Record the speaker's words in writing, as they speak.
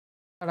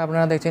আর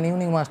আপনারা দেখছেন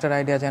unique master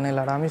idea channel,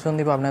 আর আমি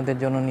সন্দীপ আপনাদের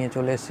জন্য নিয়ে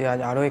চলে এসেছি আজ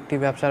আরও একটি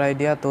ব্যবসার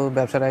আইডিয়া। তো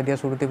ব্যবসার আইডিয়া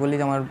শুরুতে বলি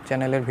যে আমার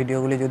চ্যানেলের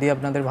ভিডিওগুলি যদি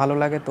আপনাদের ভালো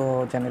লাগে তো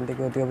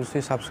চ্যানেলটিকে অতি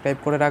অবশ্যই সাবস্ক্রাইব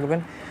করে রাখবেন।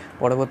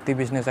 পরবর্তী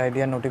বিজনেস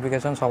আইডিয়ার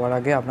নোটিফিকেশান সবার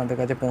আগে আপনাদের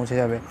কাছে পৌঁছে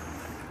যাবে।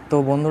 তো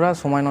বন্ধুরা,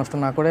 সময় নষ্ট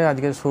না করে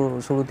আজকে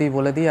শুরুতেই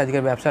বলে দিই,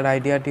 আজকের ব্যবসার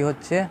আইডিয়াটি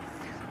হচ্ছে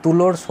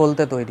তুলোর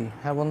সলতে তৈরি।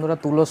 হ্যাঁ বন্ধুরা,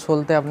 তুলোর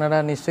সলতে আপনারা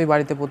নিশ্চয়ই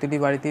প্রতিটি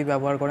বাড়িতেই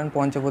ব্যবহার করেন,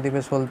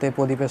 পঞ্চপ্রদীপের সলতে,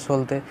 প্রদীপের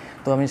সলতে।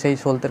 তো আমি সেই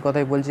সলতের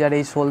কথাই বলছি। আর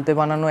এই সলতে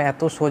বানানো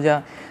এত সোজা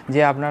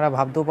যে আপনারা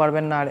ভাবতেও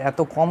পারবেন না, আর এত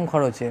কম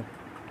খরচে,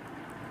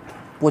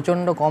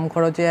 প্রচণ্ড কম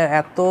খরচে,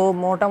 এত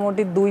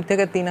মোটামুটি 2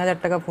 থেকে 3 হাজার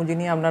টাকা পুঁজি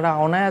নিয়ে আপনারা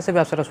অনায়াসে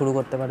ব্যবসাটা শুরু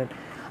করতে পারেন।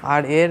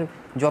 আর এর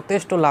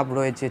যথেষ্ট লাভ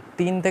রয়েছে,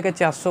 3 থেকে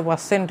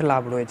 400%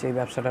 লাভ রয়েছে এই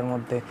ব্যবসাটার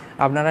মধ্যে।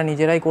 আপনারা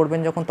নিজেরাই করবেন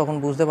যখন, তখন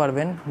বুঝতে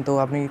পারবেন। তো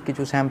আপনি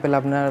কিছু স্যাম্পেল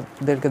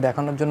আপনাদেরকে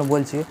দেখানোর জন্য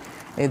বলছি।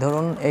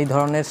 এই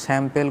ধরনের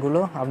স্যাম্পেলগুলো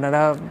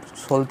আপনারা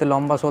সলতে,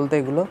 লম্বা সলতে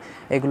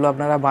এগুলো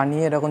আপনারা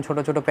বানিয়ে এরকম ছোট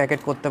ছোট প্যাকেট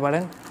করতে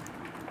পারেন।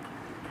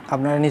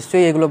 আপনারা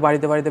নিশ্চয়ই এগুলো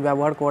বাড়িতে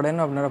ব্যবহার করেন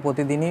আপনারা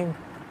প্রতিদিনই।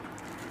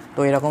 তো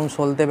এরকম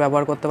সলতে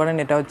ব্যবহার করতে পারেন।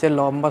 এটা হচ্ছে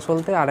লম্বা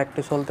সলতে, আর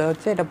একটি সলতে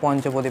হচ্ছে এটা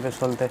পঞ্চপ্রদীপের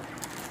সলতে।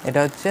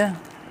 এটা হচ্ছে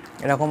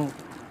এরকম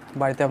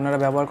বাড়িতে আপনারা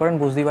ব্যবহার করেন,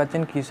 বুঝতেই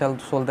পারছেন কী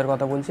সলতের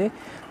কথা বলছি।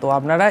 তো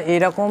আপনারা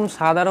এইরকম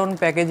সাধারণ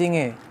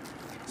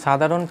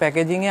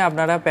প্যাকেজিংয়ে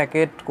আপনারা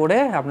প্যাকেট করে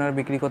আপনারা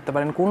বিক্রি করতে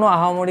পারেন। কোনো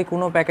আহামরি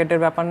কোনো প্যাকেটের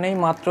ব্যাপার নেই,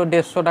 মাত্র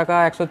 150 টাকা,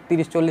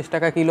 130-140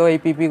 টাকা কিলো এই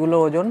পিপিগুলো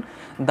ওজন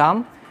দাম।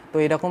 তো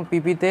এরকম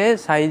পিপিতে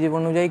সাইজ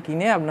অনুযায়ী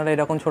কিনে আপনারা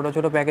এরকম ছোট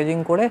ছোট প্যাকেজিং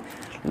করে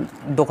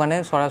দোকানে,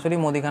 সরাসরি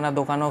মুদিখানা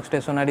দোকান হোক,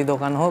 স্টেশনারি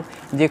দোকান হোক,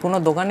 যে কোনো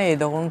দোকানে এই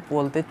রকম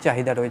পোলতের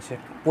চাহিদা রয়েছে,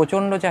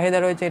 প্রচণ্ড চাহিদা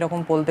রয়েছে এরকম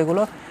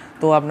পোলতেগুলো।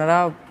 তো আপনারা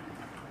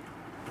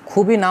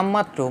খুবই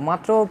নামমাত্র,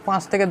 মাত্র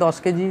 5 থেকে 10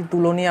 কেজি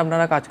তুলো নিয়ে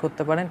আপনারা কাজ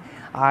করতে পারেন।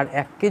 আর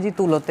 1 কেজি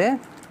তুলোতে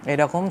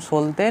এরকম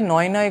সলতে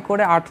নয়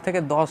করে 8 থেকে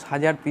 10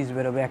 হাজার পিস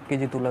বেরোবে 1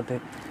 কেজি তুলোতে।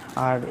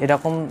 আর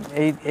এরকম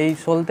এই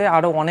সলতে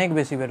আরও অনেক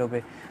বেশি বেরোবে।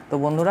 তো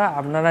বন্ধুরা,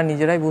 আপনারা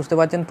নিজেরাই বুঝতে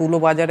পারছেন তুলো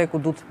বাজারে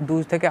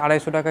 2 থেকে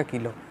 250 টাকা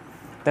কিলো।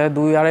 তাহলে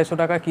 200-250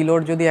 টাকা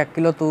কিলোর যদি 1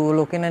 কিলো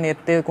তুলো কিনেন,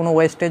 এতে কোনো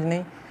ওয়েস্টেজ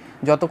নেই।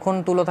 যতক্ষণ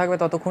তুলো থাকবে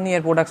ততক্ষণই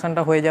এর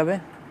প্রোডাকশানটা হয়ে যাবে।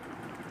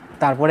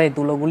 তারপরে এই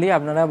তুলোগুলি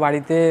আপনারা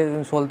বাড়িতে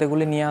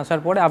সলতেগুলি নিয়ে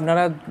আসার পরে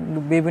আপনারা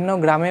বিভিন্ন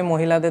গ্রামে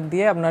মহিলাদের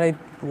দিয়ে আপনারা এই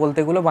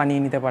সলতেগুলো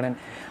বানিয়ে নিতে পারেন।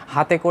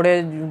 হাতে করে,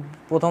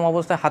 প্রথম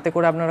অবস্থায় হাতে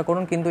করে আপনারা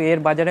করুন, কিন্তু এর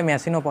বাজারে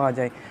মেশিনও পাওয়া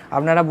যায়।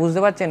 আপনারা বুঝতে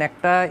পারছেন,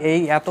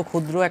 এত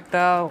ক্ষুদ্র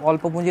একটা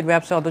অল্প পুঁজির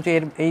ব্যবসা, অথচ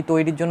এই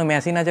তৈরির জন্য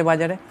মেশিন আছে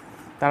বাজারে।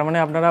 তার মানে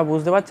আপনারা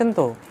বুঝতে পারছেন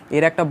তো,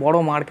 এর একটা বড়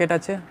মার্কেট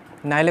আছে।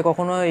 নাইলে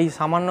কখনো এই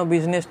সামান্য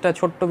বিজনেসটা,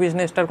 ছোট্ট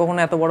বিজনেসটার কখনো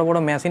এত বড় বড়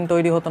মেশিন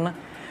তৈরি হতো না।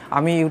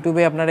 আমি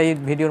ইউটিউবে আপনারা এই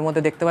ভিডিওর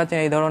মধ্যে দেখতে পাচ্ছেন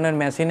এই ধরনের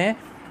মেশিনে,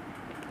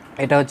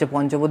 এটা হচ্ছে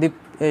পঞ্চপ্রদীপ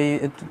এই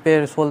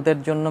সলতের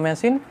জন্য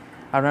মেশিন,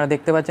 আপনারা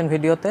দেখতে পাচ্ছেন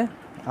ভিডিওতে।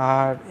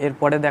 আর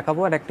এরপরে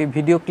দেখাবো আর একটি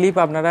ভিডিও ক্লিপ,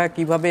 আপনারা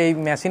কিভাবে এই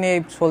মেশিনে এই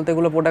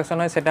সলতেগুলো প্রোডাকশন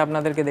হয় সেটা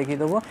আপনাদেরকে দেখিয়ে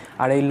দেবো।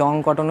 আর এই লং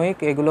কটন উইক,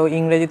 এগুলো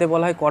ইংরেজিতে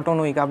বলা হয় কটন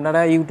উইক। আপনারা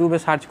ইউটিউবে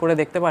সার্চ করে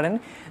দেখতে পারেন,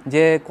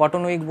 যে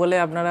কটন উইক বলে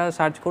আপনারা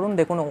সার্চ করুন,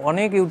 দেখুন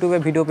অনেক ইউটিউবে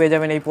ভিডিও পেয়ে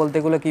যাবেন এই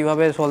পোলতেগুলো,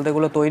 কীভাবে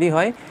সলতেগুলো তৈরি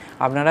হয়।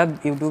 আপনারা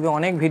ইউটিউবে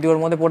অনেক ভিডিওর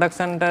মধ্যে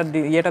প্রোডাকশানটা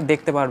ইয়েটা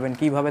দেখতে পারবেন,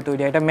 কীভাবে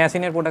তৈরি হয়। এটা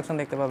মেশিনের প্রোডাকশান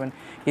দেখতে পাবেন,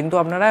 কিন্তু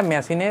আপনারা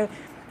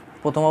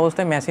প্রথম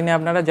অবস্থায় মেশিনে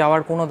আপনারা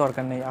যাওয়ার কোনো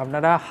দরকার নেই।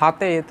 আপনারা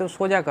হাতে, এ তো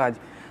সোজা কাজ,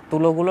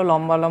 তুলোগুলো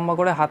লম্বা লম্বা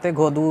করে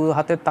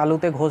হাতের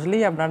তালুতে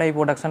ঘষলেই আপনারা এই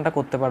প্রোডাকশানটা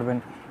করতে পারবেন।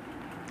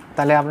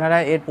 তাহলে আপনারা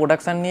এর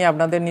প্রোডাকশান নিয়ে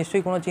আপনাদের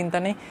নিশ্চয়ই কোনো চিন্তা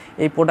নেই।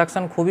 এই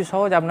প্রোডাকশান খুবই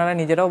সহজ, আপনারা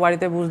নিজেরাও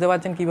বাড়িতে বুঝতে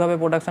পারছেন কীভাবে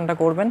প্রোডাকশানটা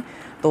করবেন।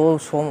 তো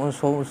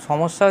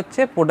সমস্যা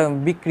হচ্ছে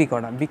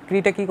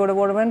বিক্রিটা কী করে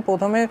করবেন।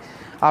 প্রথমে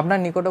আপনার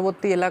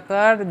নিকটবর্তী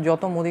এলাকার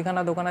যত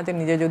মুদিখানা দোকান আছে,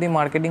 নিজে যদি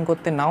মার্কেটিং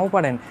করতে নাও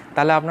পারেন,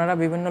 তাহলে আপনারা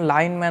বিভিন্ন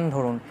লাইনম্যান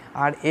ধরুন।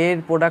 আর এর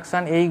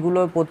প্রোডাকশান এইগুলো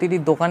প্রতিটি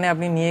দোকানে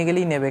আপনি নিয়ে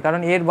গেলেই নেবে,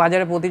 কারণ এর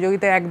বাজারে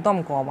প্রতিযোগিতা একদম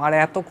কম। আর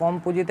এত কম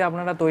পুঁজিতে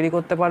আপনারা তৈরি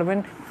করতে পারবেন,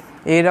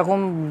 এরকম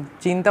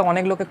চিন্তা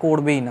অনেক লোকে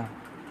করবেই না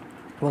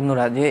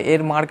বন্ধুরা। যে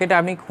এর মার্কেটে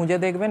আপনি খুঁজে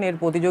দেখবেন, এর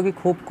প্রতিযোগী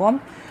খুব কম।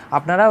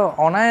 আপনারা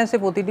অনায়াসে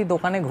প্রতিটি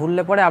দোকানে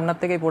ঘুরলে পরে আপনার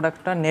থেকে এই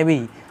প্রোডাক্টটা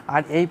নেবেই।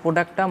 আর এই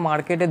প্রোডাক্টটা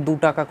মার্কেটে 2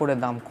 টাকা করে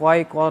দাম,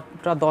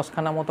 কটা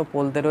 10খানা মতো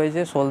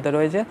সলতে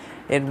রয়েছে,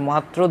 এর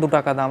মাত্র 2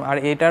 টাকা দাম। আর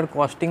এটার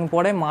কস্টিং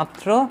পড়ে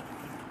মাত্র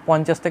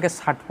 50 থেকে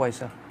 60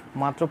 পয়সা।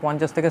 মাত্র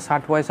 50 থেকে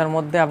 60 পয়সার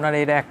মধ্যে আপনার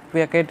এর 1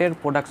 প্যাকেটের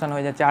প্রোডাকশান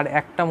হয়ে যাচ্ছে। আর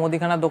একটা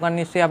মুদিখানার দোকান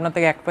নিশ্চয়ই আপনার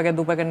থেকে 1 প্যাকেট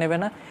 2 প্যাকেট নেবে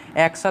না,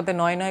 একসাথে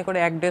নয় করে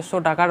 150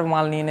 টাকার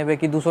মাল নিয়ে নেবে,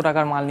 কি 200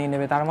 টাকার মাল নিয়ে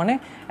নেবে। তার মানে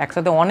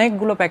একসাথে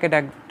অনেকগুলো প্যাকেট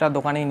একটা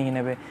দোকানেই নিয়ে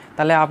নেবে।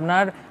 তাহলে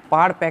আপনার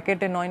পার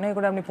প্যাকেটে নয়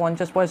করে আপনি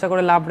 50 পয়সা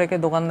করে লাভ রেখে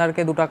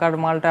দোকানদারকে 2 টাকার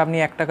মালটা আপনি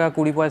 1 টাকা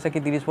 20 পয়সা কি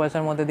 30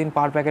 পয়সার মধ্যে দিন,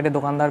 পার প্যাকেটে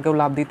দোকানদারকেও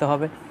লাভ দিতে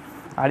হবে।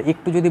 আর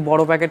একটু যদি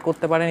বড় প্যাকেট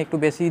করতে পারেন, একটু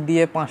বেশি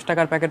দিয়ে 5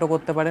 টাকার প্যাকেটও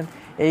করতে পারেন।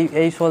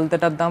 এই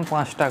সলতেটার দাম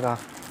 5 টাকা।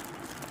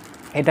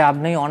 এটা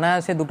আপনি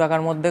অনায়াসে 2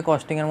 টাকার মধ্যে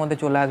কস্টিংয়ের মধ্যে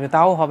চলে আসবে,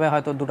 তাও হবে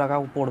হয়তো 2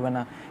 টাকাও পড়বে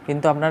না।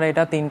 কিন্তু আপনারা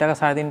এটা 3 টাকা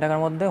 3.5 টাকার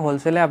মধ্যে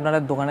হোলসেলে আপনারা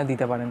দোকানে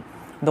দিতে পারেন।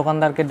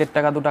 দোকানদারকে 1.5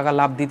 টাকা 2 টাকা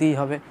লাভ দিতেই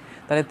হবে।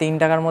 তাহলে 3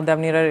 টাকার মধ্যে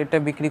আপনি এটা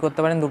বিক্রি করতে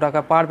পারেন 2 টাকা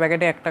পার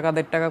প্যাকেটে, 1 টাকা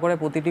 1.5 টাকা করে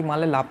প্রতিটি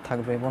মালে লাভ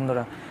থাকবে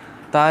বন্ধুরা।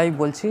 তাই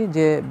বলছি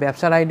যে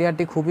ব্যবসার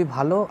আইডিয়াটি খুবই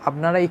ভালো,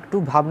 আপনারা একটু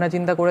ভাবনা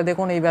চিন্তা করে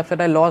দেখুন, এই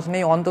ব্যবসাটায় লস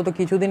নেই, অন্তত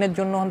কিছুদিনের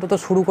জন্য অন্তত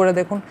শুরু করে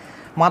দেখুন।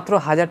 মাত্র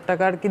 1000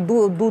 টাকার কি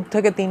 2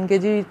 থেকে 3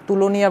 কেজি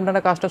তুলো নিয়ে আপনারা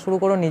কাজটা শুরু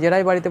করুন,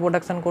 নিজেরাই বাড়িতে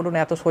প্রোডাকশান করুন,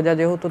 এত সোজা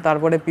যেহেতু।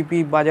 তারপরে পিপি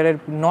বাজারের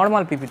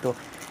নর্মাল পিপি, তো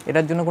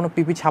এটার জন্য কোনো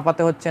পিপি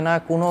ছাপাতে হচ্ছে না,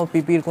 কোনো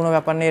পিপির কোনো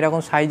ব্যাপার নেই,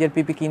 এরকম সাইজের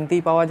পিপি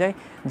কিনতেই পাওয়া যায়।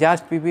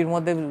 জাস্ট পিপির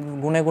মধ্যে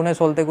গুনে গুনে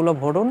সলতেগুলো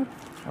ভরুন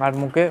আর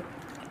মুখে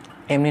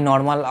এমনি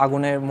নর্মাল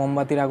আগুনে,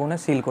 মোমবাতির আগুনে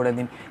সিল করে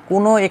দিন,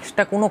 কোনো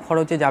এক্সট্রা কোনো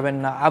খরচে যাবেন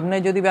না। আপনি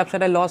যদি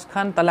ব্যবসাটায় লস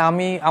খান তাহলে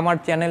আমার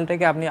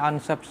চ্যানেলটাকে আপনি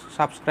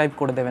সাবস্ক্রাইব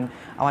করে দেবেন,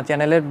 আমার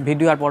চ্যানেলের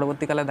ভিডিও আর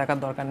পরবর্তীকালে দেখার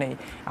দরকার নেই।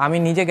 আমি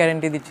নিজে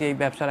গ্যারেন্টি দিচ্ছি এই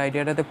ব্যবসার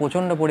আইডিয়াটাতে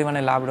প্রচণ্ড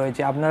পরিমাণে লাভ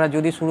রয়েছে, আপনারা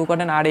যদি শুরু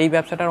করেন। আর এই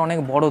ব্যবসাটার অনেক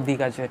বড় দিক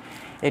আছে,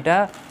 এটা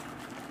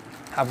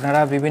আপনারা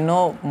বিভিন্ন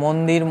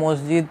মন্দির,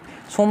 মসজিদ,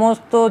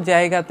 সমস্ত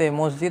জায়গাতে,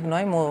 মসজিদ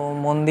নয়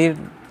মন্দির,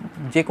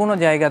 যে কোনো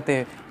জায়গাতে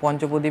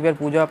পঞ্চপ্রদীপের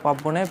পূজা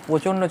পার্বণে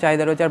প্রচণ্ড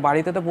চাহিদা রয়েছে, আর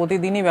বাড়িতে তো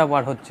প্রতিদিনই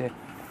ব্যবহার হচ্ছে।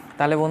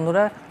 তাহলে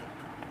বন্ধুরা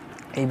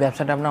এই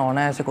ব্যবসাটা আপনারা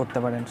অনায়াসে করতে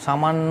পারেন,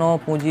 সামান্য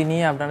পুঁজি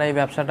নিয়ে আপনারা এই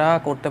ব্যবসাটা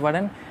করতে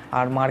পারেন।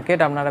 আর মার্কেট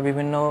আপনারা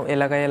বিভিন্ন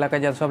এলাকায়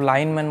এলাকায় যা সব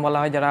লাইনম্যান বলা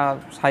হয়, যারা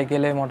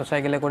সাইকেলে,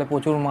 মোটরসাইকেলে করে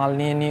প্রচুর মাল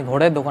নিয়ে নিয়ে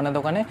ঘোরে দোকানে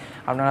দোকানে,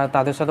 আপনারা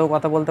তাদের সাথেও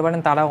কথা বলতে পারেন,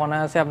 তারাও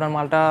অনায়াসে আপনার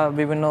মালটা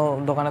বিভিন্ন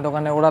দোকানে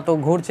দোকানে, ওরা তো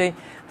ঘুরছেই,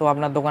 তো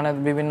আপনার দোকানে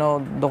বিভিন্ন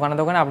দোকানে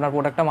দোকানে আপনার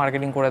প্রোডাক্টটা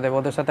মার্কেটিং করে দেবে,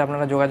 ওদের সাথে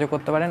আপনারা যোগাযোগ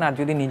করতে পারেন। আর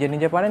যদি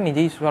নিজে পারেন,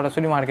 নিজেই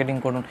সরাসরি মার্কেটিং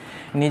করুন,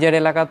 নিজের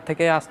এলাকার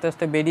থেকে আস্তে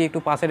আস্তে বেরিয়ে একটু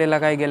পাশের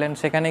এলাকায় গেলেন,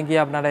 সেখানে গিয়ে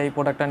আপনারা এই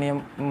প্রোডাক্টটা নিয়ে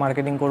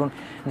মার্কেটিং করুন।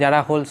 যারা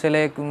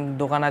হোলসেলে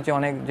দোকান আছে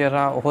অনেক,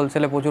 যারা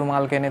হোলসেলে প্রচুর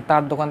মাল কেনে,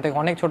 তার দোকান থেকে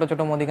অনেক ছোটো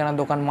ছোটো মুদিখানার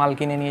দোকান মাল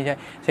কিনে নিয়ে যায়,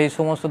 সেই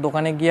সমস্ত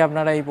দোকানে গিয়ে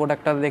আপনারা এই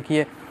প্রোডাক্টটা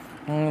দেখিয়ে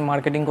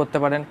মার্কেটিং করতে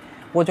পারেন।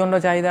 প্রচণ্ড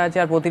চাহিদা আছে,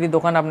 আর প্রতিটি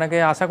দোকান আপনাকে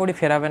আশা করি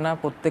ফেরাবে না,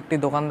 প্রত্যেকটি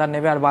দোকানদার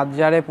নেবে। আর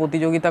বাজারে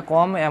প্রতিযোগিতা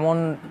কম, এমন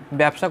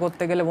ব্যবসা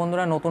করতে গেলে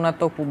বন্ধুরা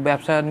নতুনত্ব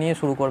ব্যবসা নিয়ে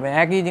শুরু করবে।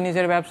 একই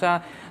জিনিসের ব্যবসা,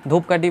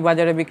 ধূপকাঠি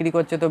বাজারে বিক্রি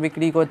করছে তো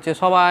বিক্রি করছে,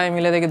 সবাই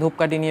মিলে দেখে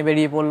ধূপকাঠি নিয়ে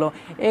বেরিয়ে পড়লো,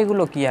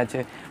 এগুলো কি আছে?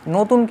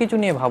 নতুন কিছু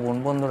নিয়ে ভাবুন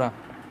বন্ধুরা,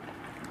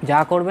 যা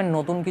করবেন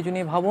নতুন কিছু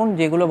নিয়ে ভাবুন,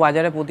 যেগুলো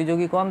বাজারে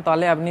প্রতিযোগী কম,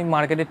 তাহলে আপনি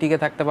মার্কেটে টিকে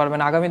থাকতে পারবেন।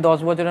 আগামী 10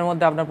 বছরের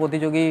মধ্যে আপনার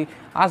প্রতিযোগী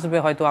আসবে,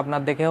 হয়তো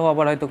আপনার দেখেও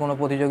আবার হয়তো কোনো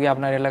প্রতিযোগী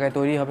আপনার এলাকায়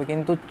তৈরি হবে,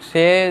 কিন্তু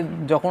সে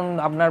যখন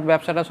আপনার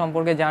ব্যবসাটা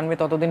সম্পর্কে জানবে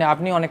ততদিনে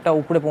আপনি অনেকটা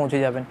উপরে পৌঁছে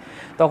যাবেন,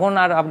 তখন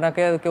আর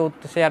আপনাকে কেউ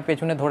সে আর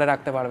পেছনে ধরে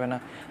রাখতে পারবে না।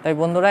 তাই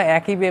বন্ধুরা,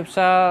 একই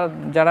ব্যবসা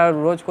যারা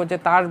রোজ করছে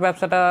তার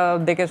ব্যবসাটা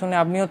দেখে শুনে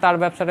আপনিও তার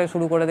ব্যবসাটা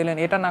শুরু করে দিলেন,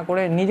 এটা না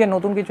করে নিজে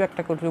নতুন কিছু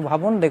একটা কিছু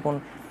ভাবুন, দেখুন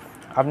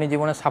আপনি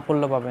জীবনে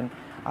সাফল্য পাবেন।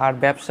 আর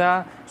ব্যবসা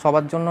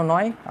সবার জন্য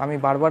নয়, আমি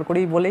বারবার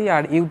করেই বলি।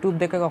 আর ইউটিউব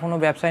দেখে কখনো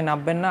ব্যবসায়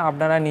নামবেন না,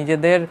 আপনারা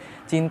নিজেদের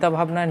চিন্তা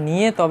ভাবনা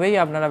নিয়ে তবেই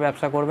আপনারা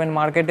ব্যবসা করবেন।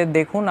 মার্কেটে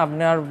দেখুন,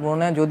 আপনার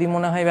যদি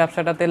মনে হয়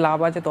ব্যবসাটাতে লাভ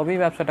আছে তবেই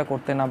ব্যবসাটা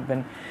করতে নামবেন,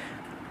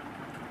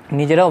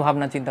 নিজেরাও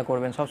ভাবনা চিন্তা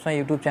করবেন। সবসময়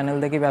ইউটিউব চ্যানেল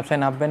দেখে ব্যবসায়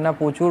নামবেন না,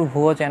 প্রচুর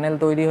ভুয়ো চ্যানেল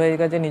তৈরি হয়ে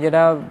গেছে,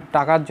 নিজেরা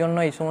টাকার জন্য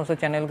এই সমস্ত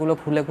চ্যানেলগুলো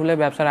খুলে খুলে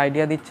ব্যবসার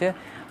আইডিয়া দিচ্ছে।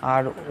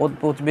 আর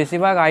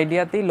বেশিরভাগ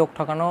আইডিয়াতেই লোক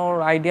ঠকানোর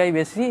আইডিয়াই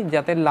বেশি,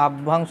 যাতে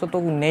লাভ্যাংশ তো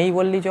নেই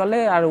বললেই চলে,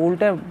 আর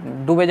উল্টে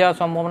ডুবে যাওয়ার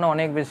সম্ভাবনা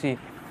অনেক বেশি।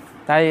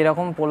 তাই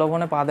এরকম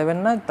প্রলোভনে পা দেবেন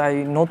না। তাই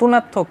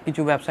নতুনাত্মক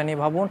কিছু ব্যবসা নিয়ে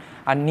ভাবুন,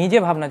 আর নিজে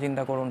ভাবনা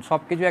চিন্তা করুন।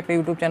 সব কিছু একটা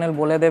ইউটিউব চ্যানেল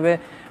বলে দেবে,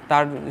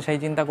 তার সেই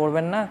চিন্তা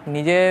করবেন না।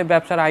 নিজে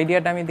ব্যবসার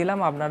আইডিয়াটা আমি দিলাম,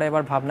 আপনারা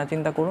এবার ভাবনা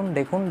চিন্তা করুন,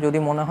 দেখুন যদি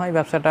মনে হয়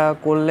ব্যবসাটা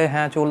করলে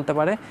হ্যাঁ চলতে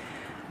পারে।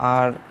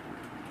 আর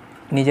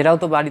নিজেরাও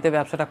তো বাড়িতে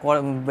ব্যবসাটা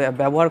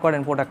ব্যবহার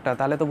করেন প্রোডাক্টটা,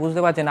 তাহলে তো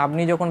বুঝতে পারছেন,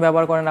 আপনি যখন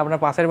ব্যবহার করেন, আপনার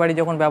পাশের বাড়ি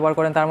যখন ব্যবহার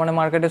করেন, তার মানে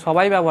মার্কেটে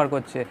সবাই ব্যবহার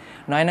করছে।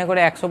 নয় না করে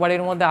 100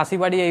 বাড়ির মধ্যে 80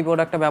 বাড়ি এই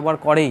প্রোডাক্টটা ব্যবহার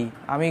করেই,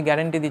 আমি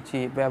গ্যারেন্টি দিচ্ছি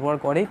ব্যবহার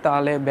করেই।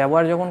 তাহলে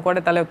ব্যবহার যখন করে,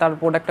 তাহলে তার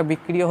প্রোডাক্টটা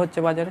বিক্রিও হচ্ছে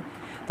বাজারে,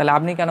 তাহলে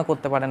আপনি কেন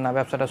করতে পারেন না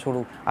ব্যবসাটা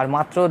শুরু? আর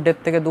মাত্র 1.5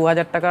 থেকে 2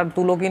 হাজার টাকার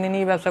তুলো কিনে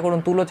নিয়ে ব্যবসা করুন।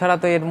 তুলো ছাড়া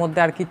তো এর মধ্যে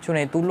আর কিচ্ছু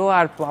নেই, তুলো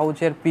আর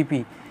পাউচের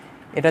পিপি,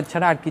 এটা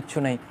ছাড়া আর কিচ্ছু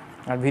নেই।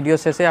 আর ভিডিও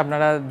শেষে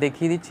আপনারা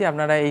দেখিয়ে দিচ্ছি,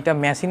 আপনারা এইটা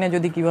মেশিনে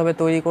যদি কিভাবে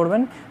তৈরি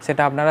করবেন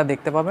সেটা আপনারা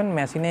দেখতে পাবেন,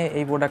 মেশিনে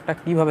এই প্রোডাক্টটা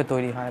কিভাবে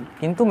তৈরি হয়।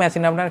 কিন্তু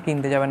মেশিনে আপনারা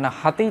কিনতে যাবেন না,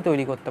 হাতেই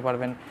তৈরি করতে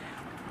পারবেন।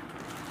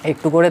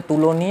 একটু করে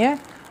তুলো নিয়ে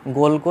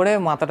গোল করে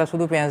মাথাটা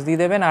শুধু প্যাঁচ দিয়ে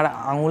দেবেন, আর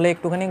আঙুলে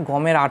একটুখানি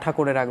গমের আঠা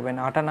করে রাখবেন।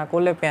 আঠা না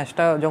করলে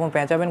প্যাঁচটা যখন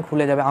পেঁচাবেন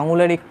খুলে যাবে।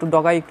 আঙুলের একটু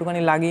ডগায়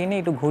একটুখানি লাগিয়ে নিয়ে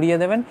একটু ঘুরিয়ে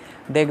দেবেন,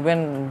 দেখবেন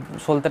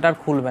সলতেটা আর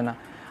খুলবে না।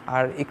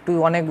 আর একটু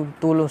অনেক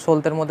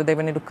সলতের মধ্যে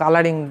দেখবেন একটু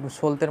কালারিং,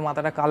 সলতের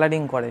মাথাটা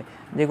কালারিং করে,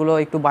 যেগুলো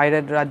একটু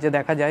বাইরের রাজ্যে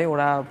দেখা যায়,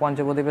 ওরা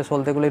পঞ্চপ্রদীপের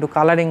সলতেগুলো একটু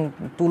কালারিং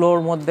তুলোর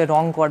মধ্যে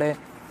রং করে।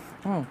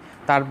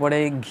 তারপরে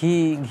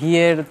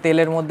ঘিয়ের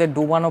তেলের মধ্যে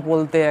ডুবানো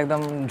পোলতে,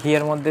 একদম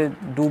ঘিয়ের মধ্যে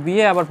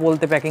ডুবিয়ে আবার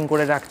পোলতে প্যাকিং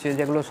করে রাখছে,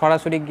 যেগুলো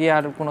সরাসরি গিয়ে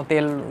আর কোনো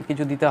তেল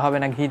কিছু দিতে হবে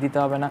না, ঘি দিতে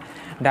হবে না,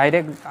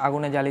 ডাইরেক্ট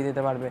আগুনে জ্বালিয়ে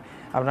দিতে পারবে।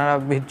 আপনারা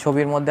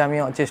ছবির মধ্যে আমি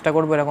চেষ্টা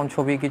করবো এরকম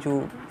ছবি কিছু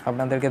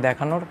আপনাদেরকে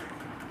দেখানোর।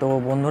 তো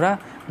বন্ধুরা,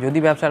 যদি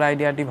ব্যবসার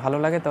আইডিয়াটি ভালো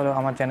লাগে তাহলে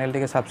আমার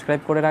চ্যানেলটিকে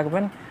সাবস্ক্রাইব করে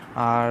রাখবেন,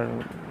 আর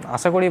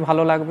আশা করি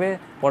ভালো লাগবে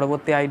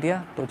পরবর্তী আইডিয়া।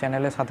 তো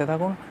চ্যানেলের সাথে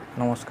থাকুন।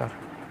 নমস্কার।